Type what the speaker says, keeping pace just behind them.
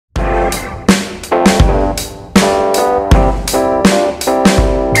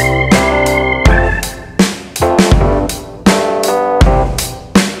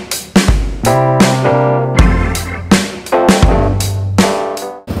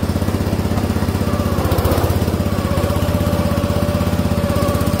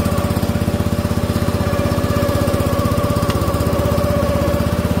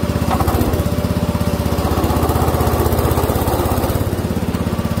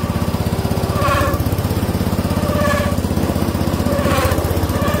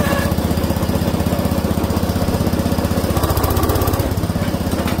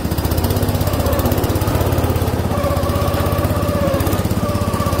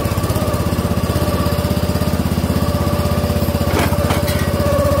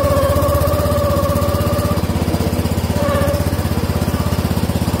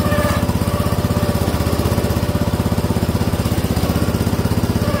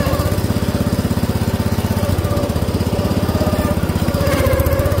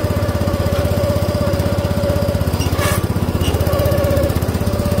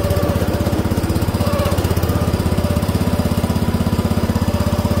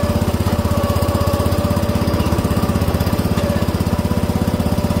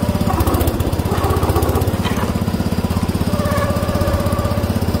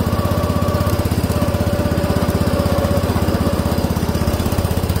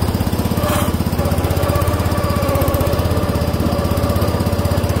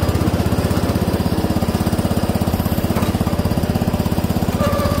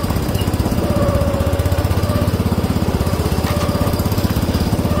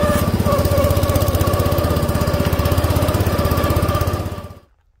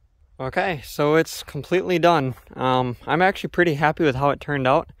Okay, so it's completely done. I'm actually pretty happy with how it turned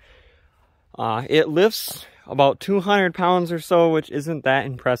out. It lifts about 200 pounds or so, which isn't that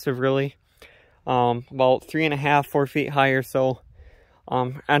impressive really. About 3.5, 4 feet high or so.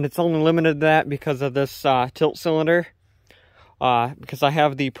 And it's only limited to that because of this tilt cylinder. Because I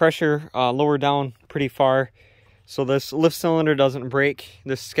have the pressure lower down pretty far. So this lift cylinder doesn't break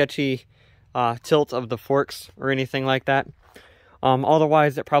this sketchy tilt of the forks or anything like that.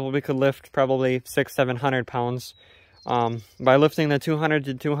 Otherwise, it probably could lift probably 600-700 pounds. By lifting the 200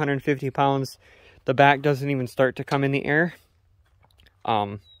 to 250 pounds, the back doesn't even start to come in the air.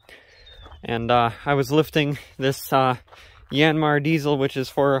 I was lifting this Yanmar diesel, which is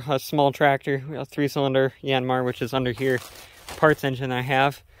for a small tractor, a 3-cylinder Yanmar, which is under here, parts engine I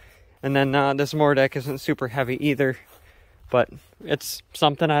have. And then this Mordek isn't super heavy either, but it's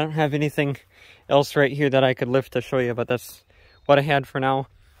something. I don't have anything else right here that I could lift to show you, but that's what I had for now.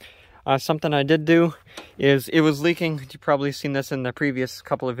 Something I did do is it was leaking. You've probably seen this in the previous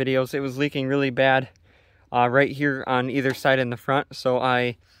couple of videos. It was leaking really bad right here on either side in the front. So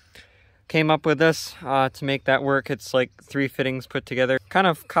I came up with this to make that work. It's like 3 fittings put together, kind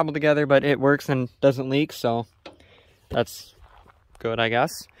of cobbled together, but it works and doesn't leak. So that's good, I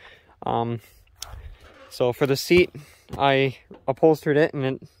guess. So for the seat, I upholstered it, and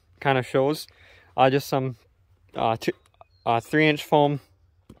it kind of shows just some 3-inch foam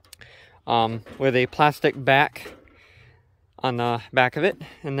with a plastic back on the back of it.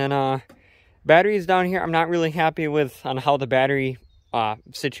 And then batteries down here, I'm not really happy with on how the battery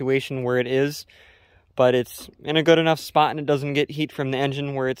situation where it is, but it's in a good enough spot and it doesn't get heat from the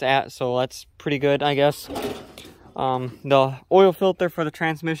engine where it's at, so that's pretty good, I guess. The oil filter for the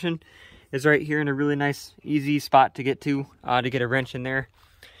transmission is right here in a really nice, easy spot to get a wrench in there.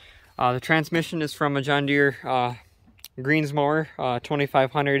 The transmission is from a John Deere Greens mower,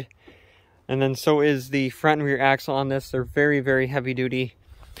 2500, and then so is the front and rear axle on this. They're very, very heavy duty.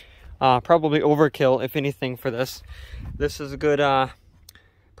 Probably overkill, if anything, for this. This is a good,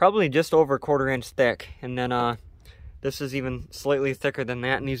 probably just over 1/4 inch thick, and then this is even slightly thicker than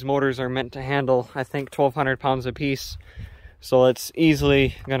that, and these motors are meant to handle, I think, 1,200 pounds a piece. So it's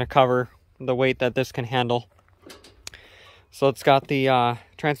easily going to cover the weight that this can handle. So it's got the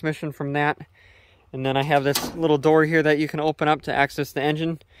transmission from that. And then I have this little door here that you can open up to access the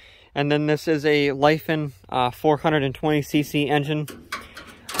engine. And then this is a Lyfen 420cc engine,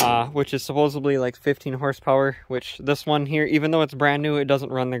 which is supposedly like 15 horsepower, which this one here, even though it's brand new, it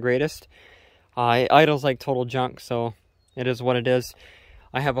doesn't run the greatest. It idles like total junk, so it is what it is.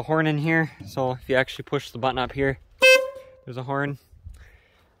 I have a horn in here, so if you actually push the button up here, there's a horn.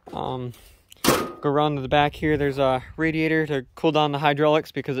 Go around to the back here, there's a radiator to cool down the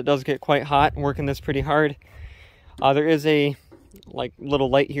hydraulics because it does get quite hot working this pretty hard. There is a little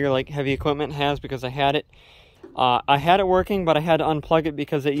light here like heavy equipment has because I had it. I had it working, but I had to unplug it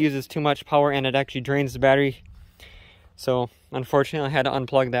because it uses too much power and it actually drains the battery. So unfortunately I had to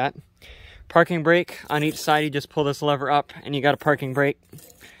unplug that. Parking brake on each side, you just pull this lever up and you got a parking brake.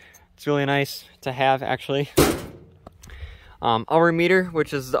 It's really nice to have, actually. Hour meter,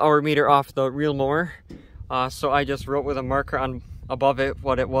 which is the hour meter off the real mower. So I just wrote with a marker on above it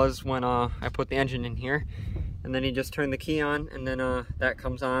what it was when I put the engine in here. And then you just turn the key on, and then that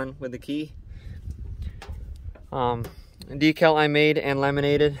comes on with the key. Decal I made and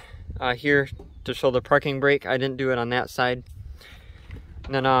laminated here to show the parking brake. I didn't do it on that side.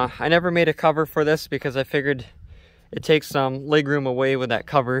 And then I never made a cover for this because I figured it takes some leg room away with that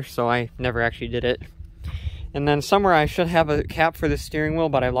cover, so I never actually did it. And then somewhere I should have a cap for the steering wheel,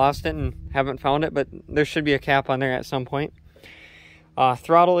 but I lost it and haven't found it, but there should be a cap on there at some point.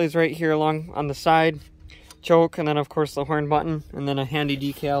 Throttle is right here along on the side. Choke, and then of course the horn button, and then a handy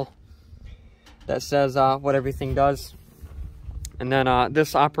decal that says what everything does. And then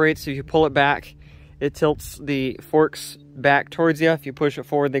this operates, if you pull it back, it tilts the forks back towards you. If you push it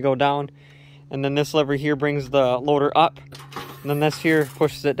forward, they go down. And then this lever here brings the loader up. And then this here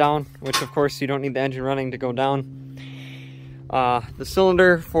pushes it down, which of course you don't need the engine running to go down. The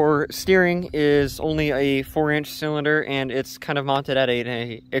cylinder for steering is only a 4-inch cylinder, and it's kind of mounted at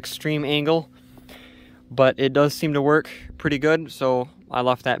an extreme angle. But it does seem to work pretty good, so I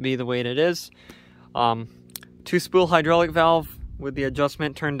left that be the way it is. 2-spool hydraulic valve with the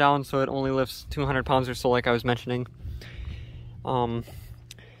adjustment turned down so it only lifts 200 pounds or so, like I was mentioning.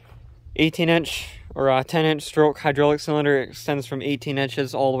 18-inch or 10-inch stroke hydraulic cylinder extends from 18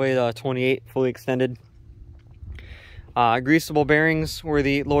 inches all the way to 28, fully extended. Greasable bearings where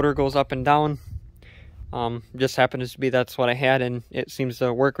the loader goes up and down. Just happens to be that's what I had, and it seems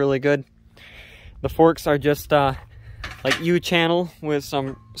to work really good. The forks are just like U-channel with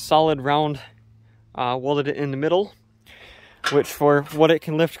some solid round welded in the middle, which for what it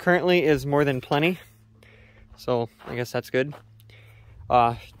can lift currently is more than plenty. So I guess that's good.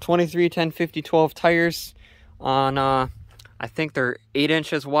 23, 10, 50, 12 tires on, I think they're 8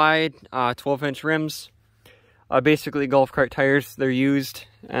 inches wide, 12-inch rims. Basically golf cart tires. They're used.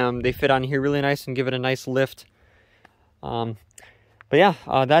 They fit on here really nice and give it a nice lift. But yeah,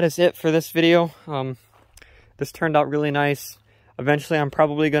 that is it for this video. This turned out really nice. Eventually I'm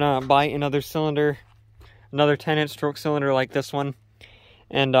probably gonna buy another cylinder, another 10-inch stroke cylinder like this one,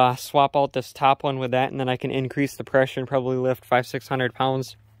 and swap out this top one with that, and then I can increase the pressure and probably lift 500-600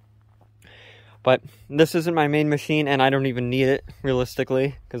 pounds. But this isn't my main machine, and I don't even need it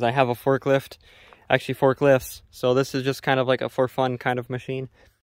realistically, because I have a forklift, actually forklifts, so this is just kind of like a for fun kind of machine.